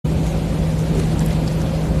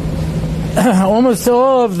Almost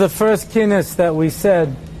all of the first kinnis that we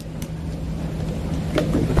said,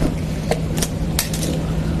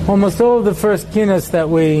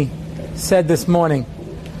 this morning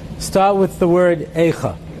start with the word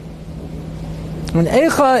Eicha. And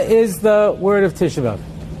Eicha is the word of Tisha B'Av.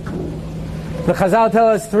 The Chazal tell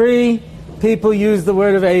us 3 people use the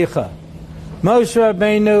word of Eicha: Moshe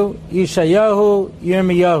Rabbeinu, Yeshayahu,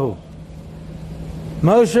 Yirmiyahu.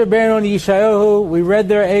 Moshe Rabbeinu and Yeshayahu, we read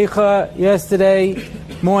their Eicha yesterday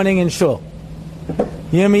morning in Shul.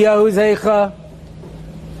 Yirmiyahu's Eicha,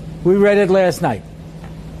 we read it last night.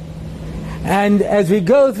 And as we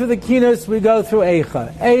go through the Kinos, we go through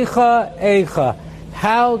Eicha. Eicha, Eicha.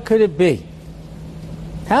 How could it be?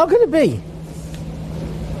 How could it be?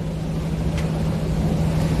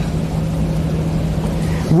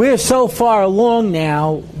 We're so far along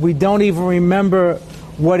now, we don't even remember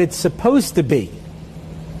what it's supposed to be.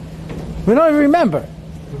 We don't even remember.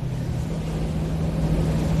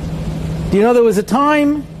 Do you know there was a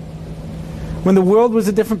time when the world was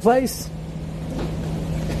a different place?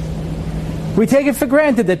 We take it for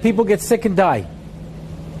granted that people get sick and die.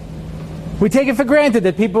 We take it for granted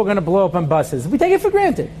that people are going to blow up on buses. We take it for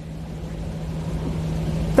granted.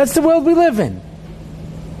 That's the world we live in.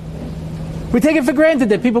 We take it for granted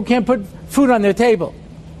that people can't put food on their table.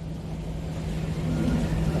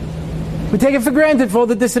 We take it for granted for all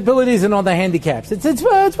the disabilities and all the handicaps. It's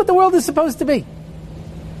what the world is supposed to be.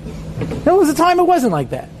 There was a time it wasn't like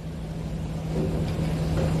that.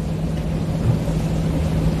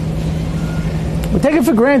 We take it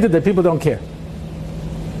for granted that people don't care.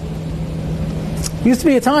 There used to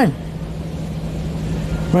be a time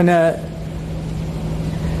when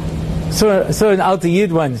saw an Alta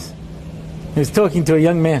Yid once. He was talking to a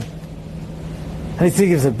young man, and he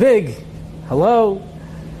gives a big hello,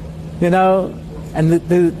 and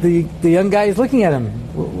the young guy is looking at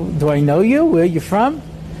him. Do I know you? Where are you from?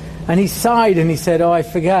 And he sighed and he said, "Oh, I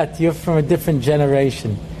forgot. You're from a different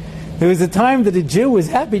generation." There was a time that a Jew was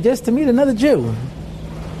happy just to meet another Jew.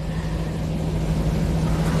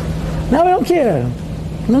 Now I don't care.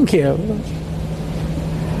 I don't care.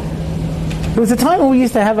 There was a time when we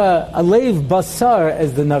used to have a leiv basar,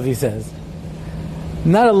 as the Navi says.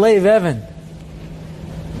 Not a leiv Evan.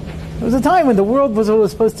 There was a time when the world was what it was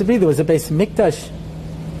supposed to be. There was a Beis Mikdash.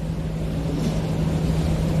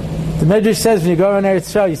 The Medrash says when you go around Eretz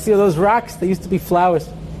Yisrael, you see all those rocks, they used to be flowers.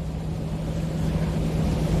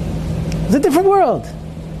 It's a different world.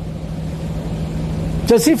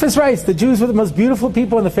 Josephus writes, the Jews were the most beautiful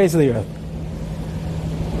people on the face of the earth.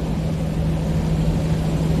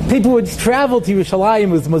 People would travel to Yerushalayim, it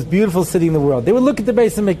was the most beautiful city in the world. They would look at the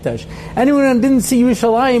Beis Hamikdash. Anyone who didn't see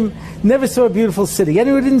Yerushalayim never saw a beautiful city.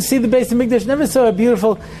 Anyone who didn't see the Beis Hamikdash never saw a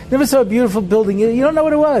beautiful building. You don't know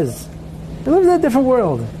what it was. They lived in a different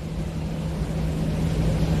world.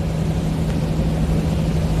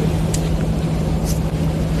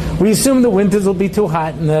 We assume the winters will be too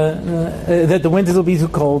hot, and that the winters will be too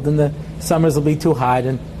cold, and the summers will be too hot,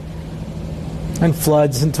 and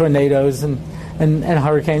floods and tornadoes and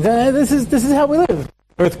hurricanes. This is how we live.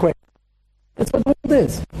 Earthquake. That's what the world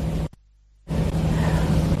is.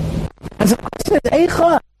 And so the question is,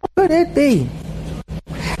 Eicha, how could it be?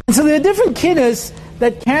 And so there are different kinnis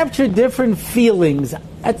that capture different feelings.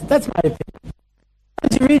 That's my opinion.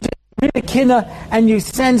 As you read a kinna and you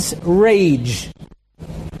sense rage.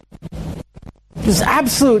 Just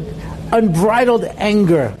absolute unbridled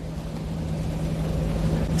anger.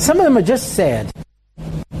 Some of them are just sad.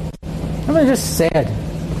 Some of them are just sad.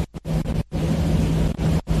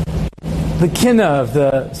 The kinna of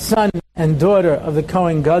the son and daughter of the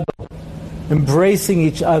Kohen Gadol embracing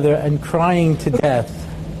each other and crying to death.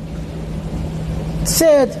 It's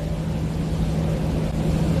sad.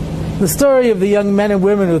 The story of the young men and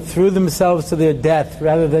women who threw themselves to their death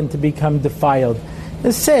rather than to become defiled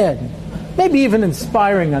is sad. Maybe even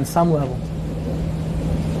inspiring on some level.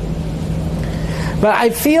 But I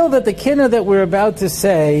feel that the kinna that we're about to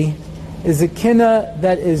say is a kinna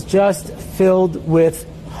that is just filled with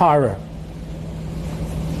horror.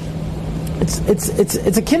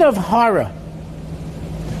 It's a kinna of horror.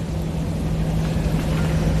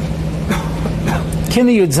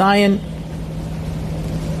 Kinna Yud Zayin.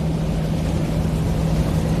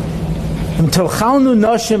 Tochalnu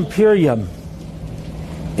noshim piryam.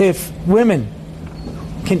 If women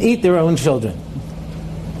can eat their own children,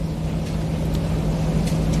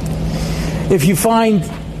 if you find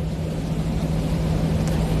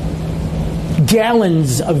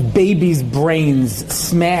gallons of babies' brains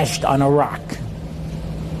smashed on a rock,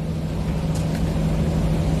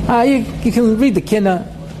 you can read the kinna.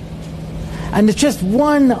 And it's just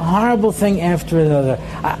one horrible thing after another.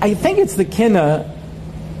 I think it's the kinna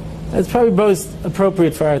that's probably most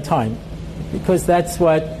appropriate for our time, because that's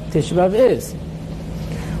what Tisha B'Av is.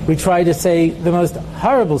 We try to say the most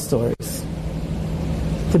horrible stories,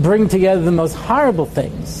 to bring together the most horrible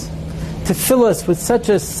things, to fill us with such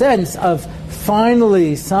a sense of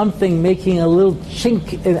finally something making a little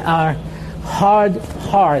chink in our hard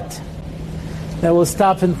heart that will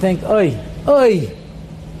stop and think, oi, oi,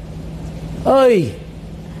 oi.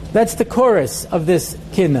 That's the chorus of this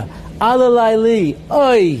kinna. Alalayli,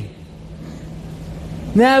 oi.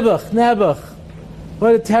 Nebuch, Nebuch.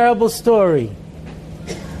 What a terrible story.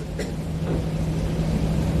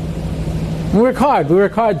 We work hard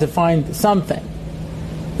to find something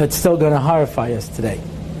that's still going to horrify us today.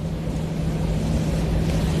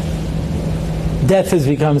 Death has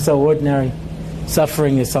become so ordinary.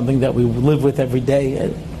 Suffering is something that we live with every day.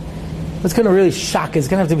 What's going to really shock is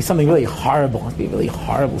going to have to be something really horrible. It's going to be a really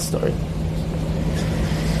horrible story.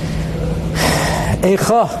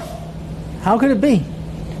 Eicha. How could it be?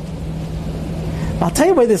 I'll tell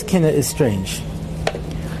you why this kinna is strange.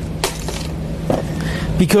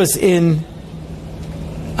 Because in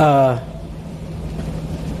a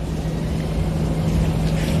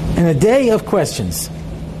day of questions,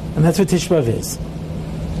 and that's what Tisha B'Av is,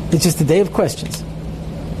 it's just a day of questions.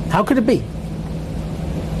 How could it be?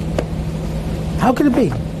 How could it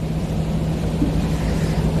be?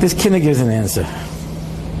 This kinna gives an answer.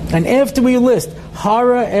 And after we list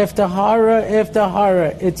horror after horror after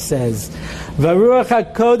horror, it says, Varuach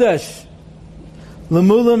HaKodesh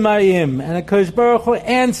Lemula Mayim, and HaKadosh Baruch Hu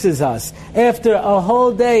answers us after a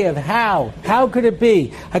whole day of how. How could it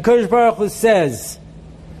be? HaKadosh Baruch Hu says,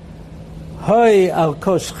 Hoi al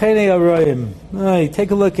koshchene aroyim. Hoi, take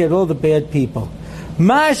a look at all the bad people.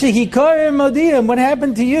 Masha hikorim modiyim. What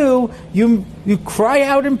happened to you? You cry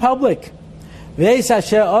out in public. Veis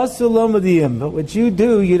asher asu lo modiyim. But what you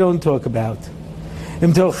do, you don't talk about.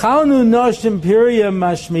 Im tochalnu noshim piriyam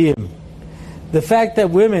mashmiyim. The fact that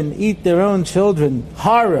women eat their own children,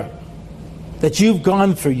 horror that you've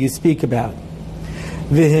gone through, you speak about.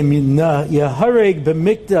 V'him yahareg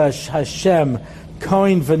b'mikdash Hashem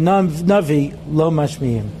kohen v'navi lo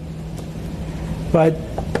mashmiyim. But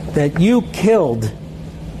that you killed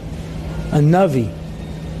a navi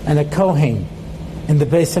and a kohen in the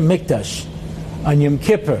Beis HaMikdash on Yom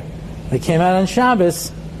Kippur. They came out on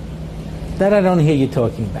Shabbos. That I don't hear you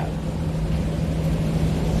talking about.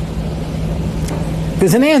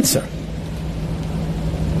 There's an answer.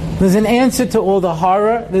 There's an answer to all the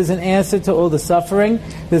horror. There's an answer to all the suffering.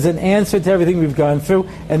 There's an answer to everything we've gone through.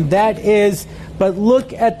 And that is, but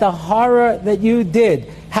look at the horror that you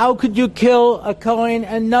did. How could you kill a Kohen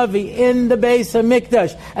and Navi in the Beis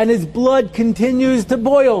HaMikdash? And his blood continues to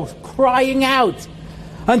boil, crying out.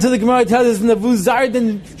 Until the Gemara tells us,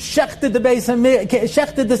 Nebuzaradan shechted the Beis HaMikdash,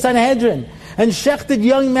 shechted the Sanhedrin, and shechted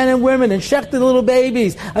young men and women, and shechted little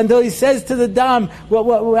babies, until he says to the Dam, what,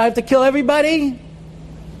 I have to kill everybody?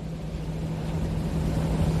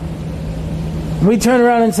 We turn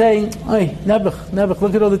around and say, "Oy, Nebuch,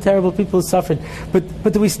 look at all the terrible people who suffered."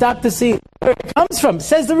 But do we stop to see where it comes from?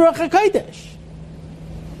 Says the Ruach HaKodesh.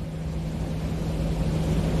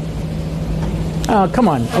 Oh, come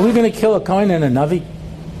on. Are we going to kill a Kohen and a Navi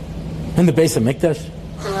in the Beis HaMikdash?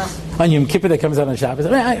 On Yom Kippur that comes out on Shabbos?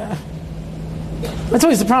 That's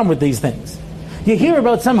always the problem with these things. You hear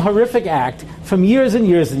about some horrific act from years and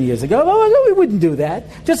years and years ago. Oh, no, we wouldn't do that.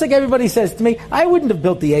 Just like everybody says to me, I wouldn't have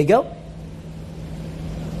built the Egel.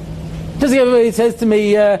 Just like everybody says to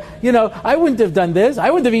me, I wouldn't have done this.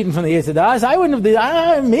 I wouldn't have eaten from the Yesedas. I wouldn't have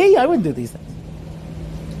I wouldn't do these things.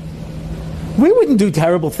 We wouldn't do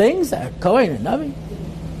terrible things. Kohen and Navi.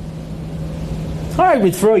 All right,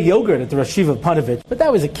 we'd throw yogurt at the Rosh Yeshiva of Panovich, but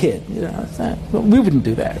that was a kid. We wouldn't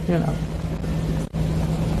do that.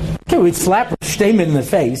 Okay, we'd slap Steinman in the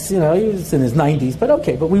face. He was in his 90s, but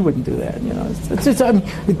okay, but we wouldn't do that. It's just,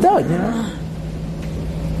 it does.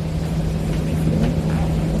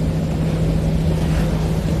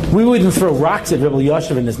 We wouldn't throw rocks at Rebbe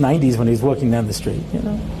Yoshev in his 90s when he was walking down the street.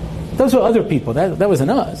 Those were other people. That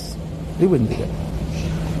wasn't us. We wouldn't do that.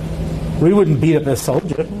 We wouldn't beat up a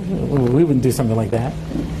soldier. We wouldn't do something like that.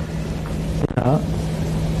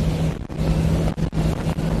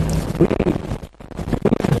 We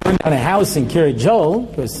wouldn't burn down a house in Kiryat Joel,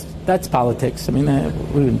 because that's politics. We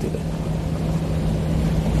wouldn't do that.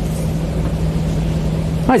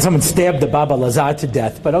 All right, someone stabbed the Baba Lazar to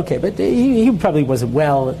death, but okay, but he probably wasn't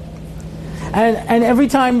well. And every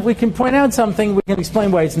time we can point out something, we can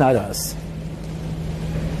explain why it's not us.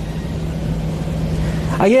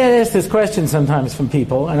 I get asked this question sometimes from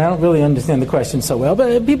people, and I don't really understand the question so well,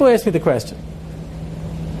 but people ask me the question.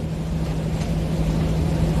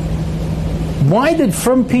 Why did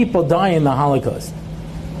frum people die in the Holocaust?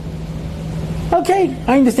 Okay,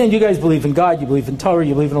 I understand you guys believe in God, you believe in Torah,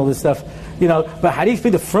 you believe in all this stuff, but how do you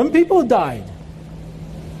explain the frum people who died?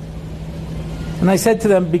 And I said to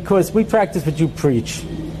them, because we practice what you preach.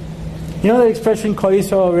 You know that expression, Kol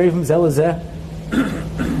Yisrael Revim Zelazeh?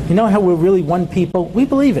 You know how we're really one people? We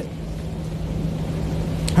believe it.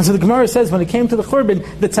 And so the Gemara says when it came to the Churban,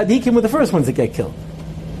 the tzaddikim were the first ones that get killed.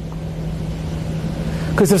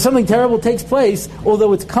 Because if something terrible takes place,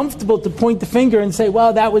 although it's comfortable to point the finger and say,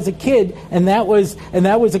 well, that was a kid, and that was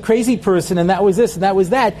a crazy person, and that was this, and that was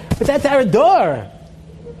that, but that's our door.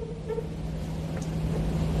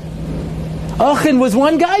 Achan was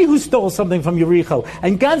one guy who stole something from Yericho,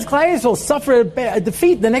 and God's Klai will suffer a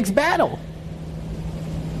defeat in the next battle.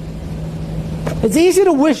 It's easy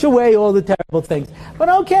to wish away all the terrible things, but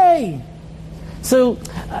okay. So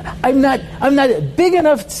I'm not a big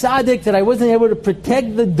enough tzaddik that I wasn't able to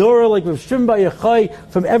protect the door like Rav Shimon Bar Yochai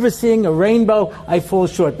from ever seeing a rainbow. I fall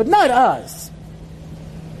short, but not us.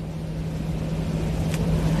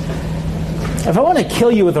 If I want to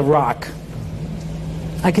kill you with a rock,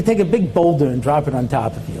 I could take a big boulder and drop it on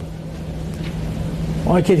top of you,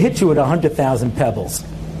 or I could hit you with 100,000 pebbles.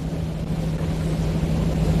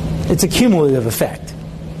 It's a cumulative effect,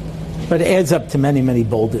 but it adds up to many, many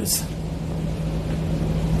boulders.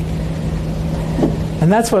 And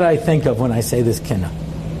that's what I think of when I say this kinna.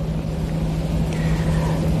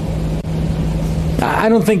 I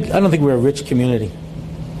don't think we're a rich community,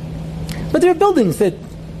 but there are buildings that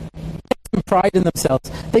take some pride in themselves.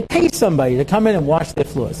 They pay somebody to come in and wash their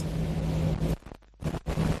floors.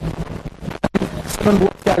 Someone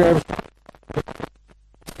walked out every.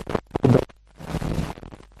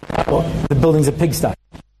 The building's a pigsty.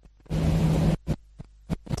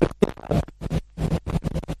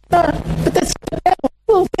 But that's a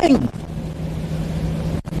little thing.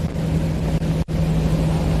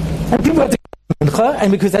 And people have to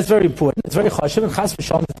and because that's very important, it's very chashuv, and chas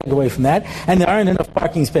v'shalom to take away from that, and there aren't enough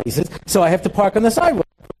parking spaces, so I have to park on the sidewalk.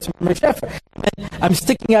 And I'm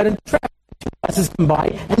sticking out in traffic, two buses come by,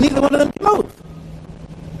 and neither one of them can move.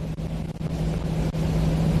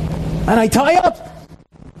 And I tie up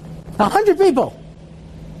 100 people.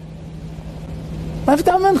 But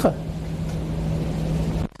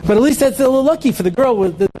at least that's a little lucky for the girl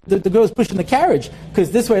with the girl's pushing the carriage, because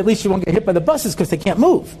this way at least she won't get hit by the buses because they can't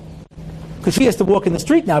move. Because she has to walk in the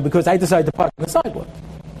street now because I decided to park on the sidewalk.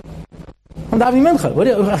 I'm davening mincha.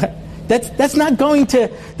 That's not going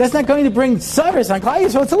to bring service on Klai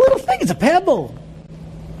Yisrael. It's a little thing. It's a pebble.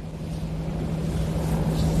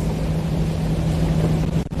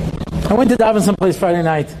 I went to daven someplace Friday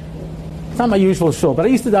night. It's not my usual shul, but I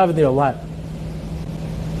used to daven there a lot.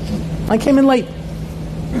 I came in late.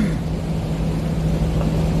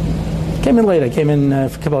 I came in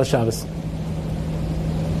for Kabbalah Shabbos.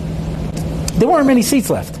 There weren't many seats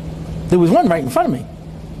left. There was one right in front of me.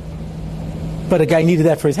 But a guy needed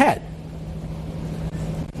that for his hat.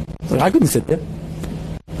 So I couldn't sit there.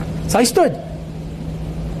 So I stood.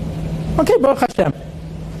 Okay, Baruch Hashem.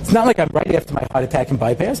 It's not like I'm right after my heart attack and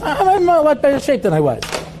bypass. I'm in a lot better shape than I was.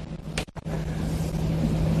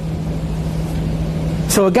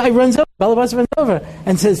 So a guy runs over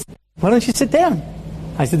and says, why don't you sit down?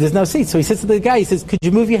 I said, there's no seat. So he says to the guy, he says, could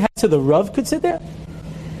you move your hat so the Rav could sit there?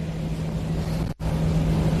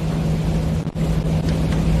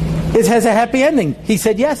 It has a happy ending. He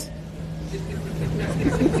said yes.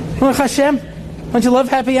 Baruch Hashem. Don't you love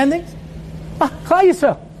happy endings? Klai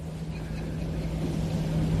Yisrael.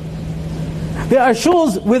 There are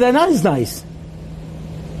shuls where they're not as nice.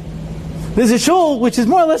 There's a shul which is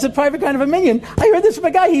more or less a private kind of a minyan. I heard this from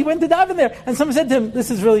a guy. He went to daven there, and someone said to him, "This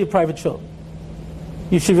is really a private shul.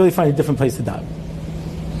 You should really find a different place to daven."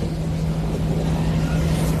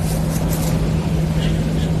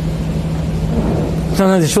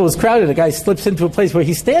 Sometimes the shul is crowded. A guy slips into a place where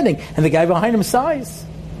he's standing, and the guy behind him sighs.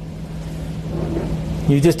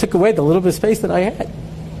 You just took away the little bit of space that I had.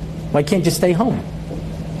 Why can't you stay home?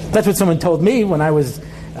 That's what someone told me when I was in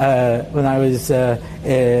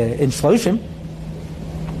Shloshim.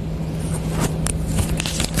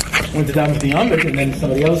 Went to daven with the Amish, and then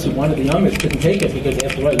somebody else who wanted the Amish couldn't take it because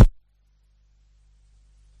after all, you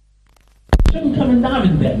shouldn't come and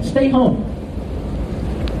daven then. Stay home.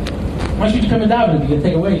 Why should you come and daven if you can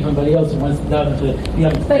take away somebody else who wants to daven to the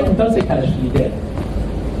Amish? Stay home. Don't say Kaddish when you're dead.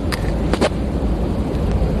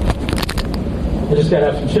 I just got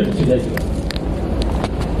out from Shiva 2 days ago.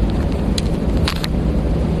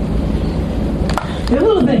 They're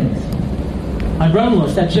little things. My brother-in-law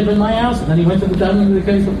sat Shiva in my house, and then he went to the dining room of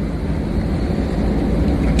the Knesset.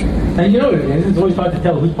 And you know what it is. It's always hard to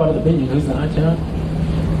tell who's part of the minyan, who's not, you know.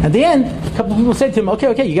 At the end, a couple of people said to him,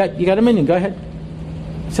 okay, you got a minyan, go ahead.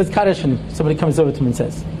 He says Kaddish, and somebody comes over to him and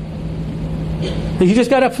says, you just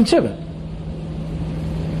got up from Shiva.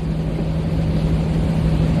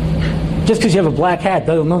 Just because you have a black hat,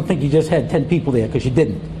 don't think you just had 10 people there, because you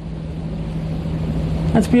didn't.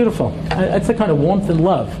 That's beautiful. That's the kind of warmth and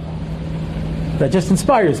love that just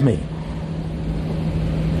inspires me.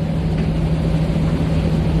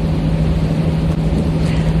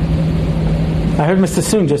 I heard Mr.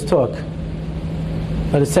 Soon just talk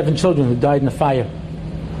about his 7 children who died in the fire.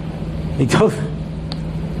 He told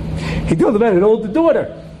about an older daughter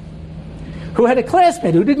who had a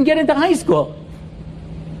classmate who didn't get into high school.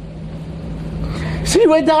 She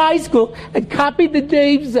went to high school and copied the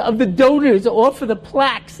names of the donors off of the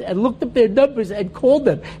plaques and looked up their numbers and called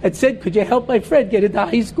them and said, could you help my friend get into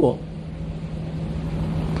high school?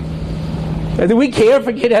 And do we care if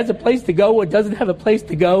a kid has a place to go or doesn't have a place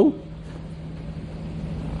to go?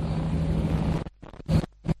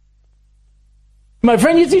 My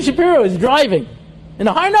friend Yitzi Shapiro is driving in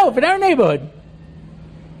the Harnof in our neighborhood.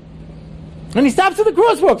 And he stops at the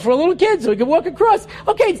crosswalk for a little kid so he can walk across.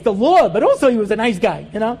 Okay, it's the law, but also he was a nice guy,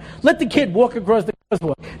 you know. Let the kid walk across the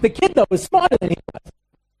crosswalk. The kid, though, was smarter than he was.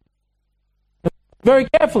 Very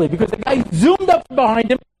carefully, because the guy zoomed up from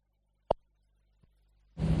behind him.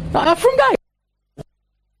 From guy.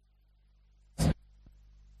 To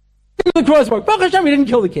the crosswalk. Baruch Hashem, he didn't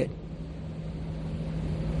kill the kid.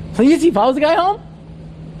 So Yitzi follows the guy home.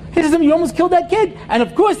 He says to him, you almost killed that kid. And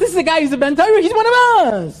of course, this is a guy who's a Ben Torah. He's one of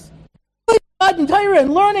us. God and Torah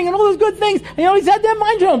and learning and all those good things. And you always had to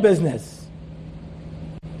mind your own business.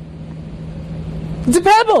 It's a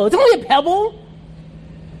pebble. It's only a pebble.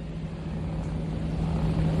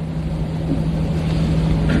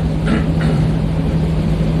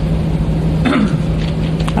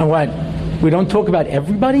 And what? We don't talk about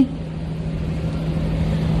everybody?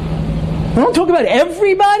 We don't talk about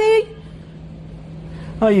everybody?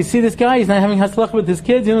 Oh, you see this guy? He's not having haslach with his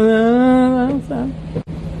kids. You know,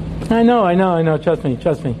 I know. Trust me.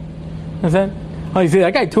 What's that? Oh, you see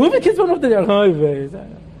that guy? 2 of the kids went up to their highways.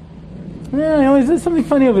 Yeah, always there's something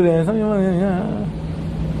funny over there.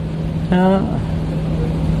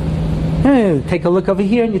 Yeah, take a look over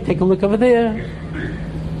here and you take a look over there.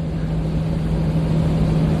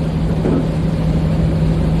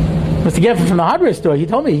 Mr. Geffen from the hardware store, he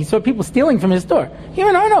told me he saw people stealing from his store. Here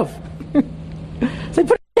in Arnov. So he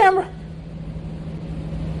put a camera.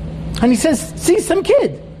 And he says, see, some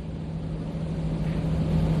kid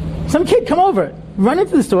come over, run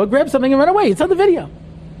into the store, grab something and run away. It's on the video.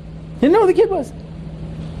 He didn't know who the kid was.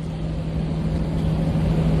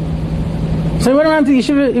 So he went around to the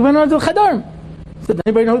yeshiva, he went around to the Chadarm. He said, does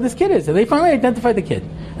anybody know who this kid is? So they finally identified the kid.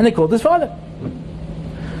 And they called his father.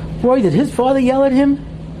 Boy, did his father yell at him?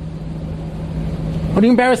 What are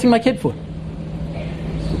you embarrassing my kid for?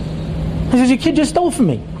 He says, your kid just stole from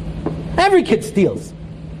me. Every kid steals.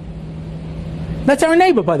 That's our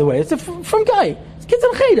neighbor, by the way. It's from guy. It's kids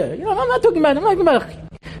in Cheder. You know, I'm not talking about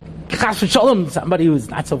Chas v'Shalom, somebody who's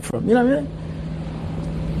not so from. You know what I mean?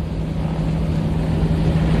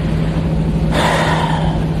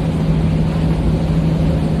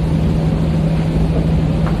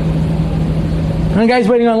 And the guy's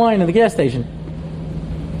waiting online at the gas station.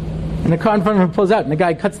 And the car in front of him pulls out, and the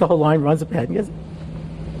guy cuts the whole line, runs up ahead, and gets it.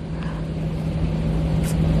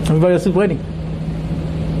 Everybody else is waiting.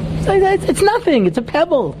 It's nothing. It's a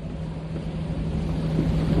pebble.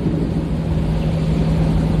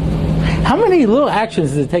 How many little actions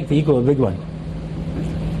does it take to equal a big one?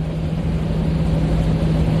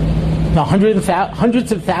 Now,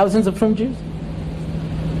 hundreds of thousands of from Jews?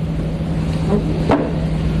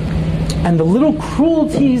 And the little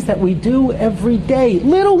cruelties that we do every day,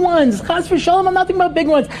 little ones, chas v'shalom, I'm not talking about big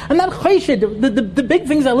ones. I'm not chayshid, the big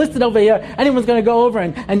things I listed over here, anyone's going to go over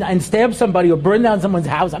and stab somebody or burn down someone's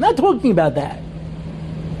house. I'm not talking about that.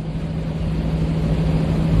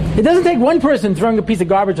 It doesn't take one person throwing a piece of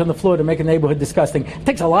garbage on the floor to make a neighborhood disgusting. It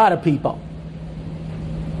takes a lot of people.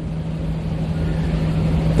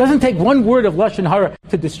 It doesn't take one word of lashon hara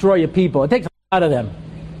to destroy a people. It takes a lot of them.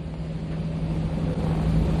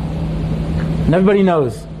 And everybody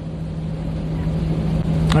knows.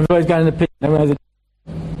 Everybody's got an opinion. Everyone has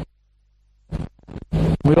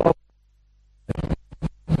we all.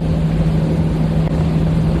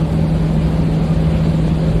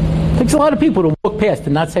 It takes a lot of people to walk past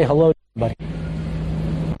and not say hello to somebody.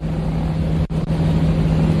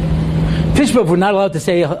 Tisha B'Av, we're not allowed to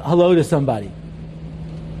say hello to somebody.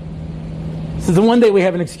 So the one day we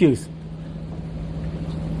have an excuse.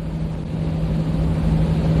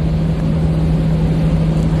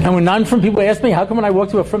 And when non-frum people ask me, how come when I walk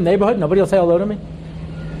to a frum neighborhood, nobody will say hello to me?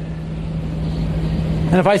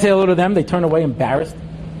 And if I say hello to them, they turn away embarrassed.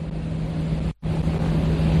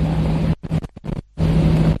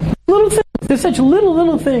 Little things. They're such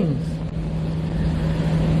little things.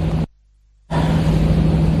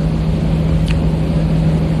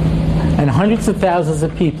 And hundreds of thousands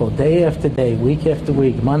of people, day after day, week after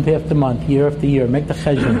week, month after month, year after year, make the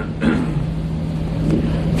cheshbon.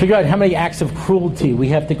 Figure out how many acts of cruelty we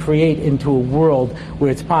have to create into a world where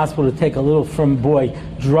it's possible to take a little frum boy,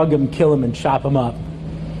 drug him, kill him, and chop him up.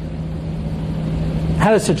 How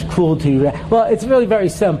does such cruelty react? Well, it's really very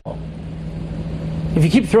simple. If you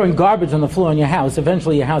keep throwing garbage on the floor in your house,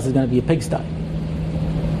 eventually your house is going to be a pigsty.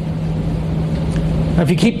 And if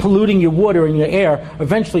you keep polluting your water and your air,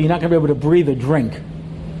 eventually you're not going to be able to breathe or drink.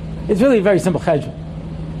 It's really a very simple cheshbon.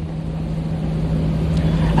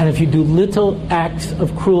 And if you do little acts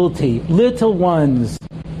of cruelty, little ones,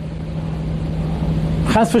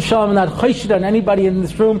 chas v'shalom, I'm not choshed on anybody in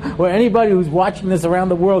this room or anybody who's watching this around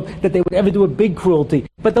the world that they would ever do a big cruelty.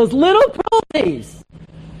 But those little cruelties,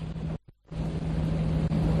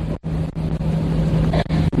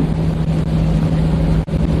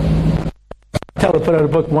 Teller put out a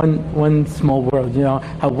book, One Small World,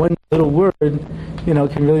 how one little word,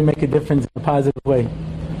 can really make a difference in a positive way.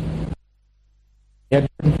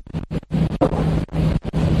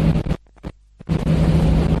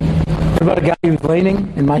 What about a guy who's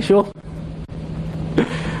laning in my shul?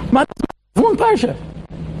 One parsha.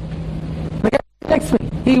 The guy next to me,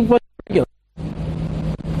 he was regular.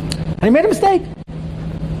 And he made a mistake.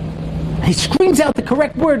 He screams out the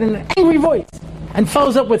correct word in an angry voice and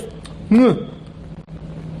follows up with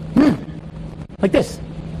like this.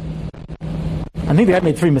 I think the guy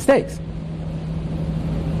made 3 mistakes.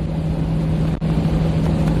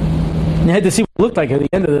 And you had to see what it looked like at the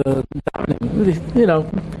end of the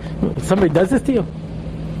davening. Somebody does this to you.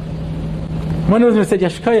 One of them said,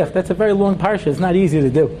 Yashkoyach, that's a very long parsha. It's not easy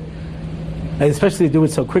to do. And especially to do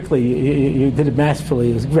it so quickly. You did it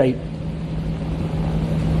masterfully. It was great.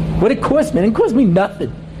 What it cost me? It didn't cost me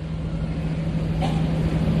nothing.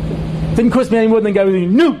 It didn't cost me any more than the guy was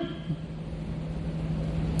saying, no!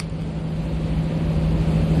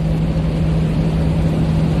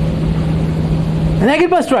 An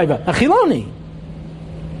Agid bus driver, a Chiloni.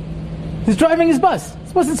 He's driving his bus.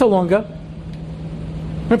 This wasn't so long ago.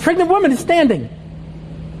 And a pregnant woman is standing.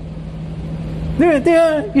 There are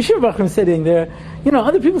yeshiva bachrim sitting there.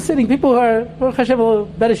 Other people sitting. People who are, Baruch Hashem, in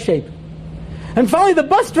better shape. And finally the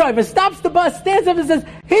bus driver stops the bus, stands up and says,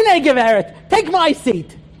 Hine Geveret, take my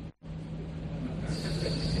seat.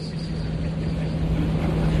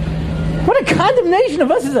 What a condemnation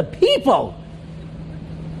of us as a people.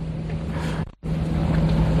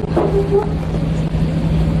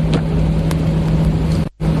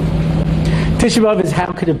 Tisha B'Av is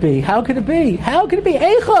how could it be? How could it be? How could it be?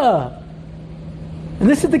 Eicha! And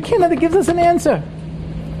this is the kinna that gives us an answer.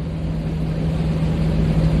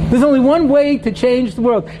 There's only one way to change the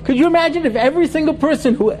world. Could you imagine if every single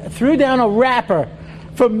person who threw down a wrapper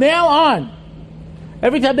from now on,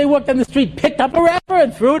 every time they walked down the street, picked up a wrapper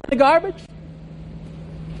and threw it in the garbage?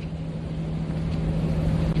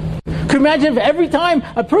 Could you imagine if every time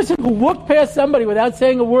a person who walked past somebody without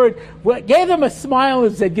saying a word, gave them a smile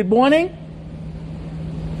and said, good morning?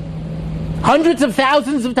 Hundreds of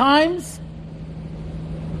thousands of times?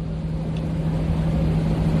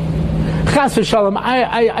 Chas v'shalom,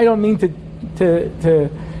 I don't mean to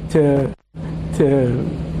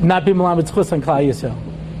not be melamed zchus on Klal Yisrael.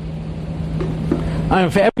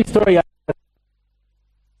 For every story I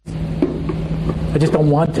just don't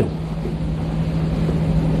want to.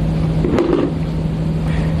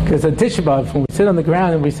 Because on Tisha B'Av, when we sit on the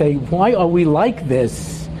ground and we say, why are we like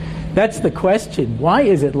this? That's the question. Why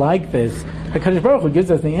is it like this? HaKadosh Baruch Hu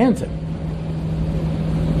gives us the answer.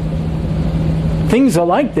 Things are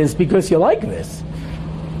like this because you're like this.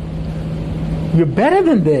 You're better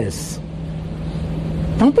than this.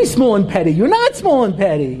 Don't be small and petty. You're not small and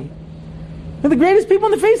petty. You're the greatest people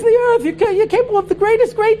on the face of the earth. You're capable of the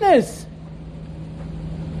greatest greatness.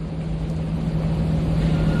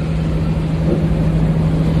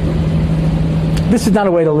 This is not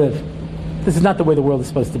a way to live. This is not the way the world is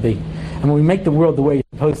supposed to be. And when we make the world the way it's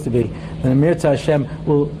supposed to be, then Amir Hashem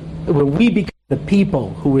when we become the people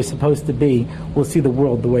who we're supposed to be, we'll see the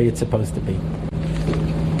world the way it's supposed to be.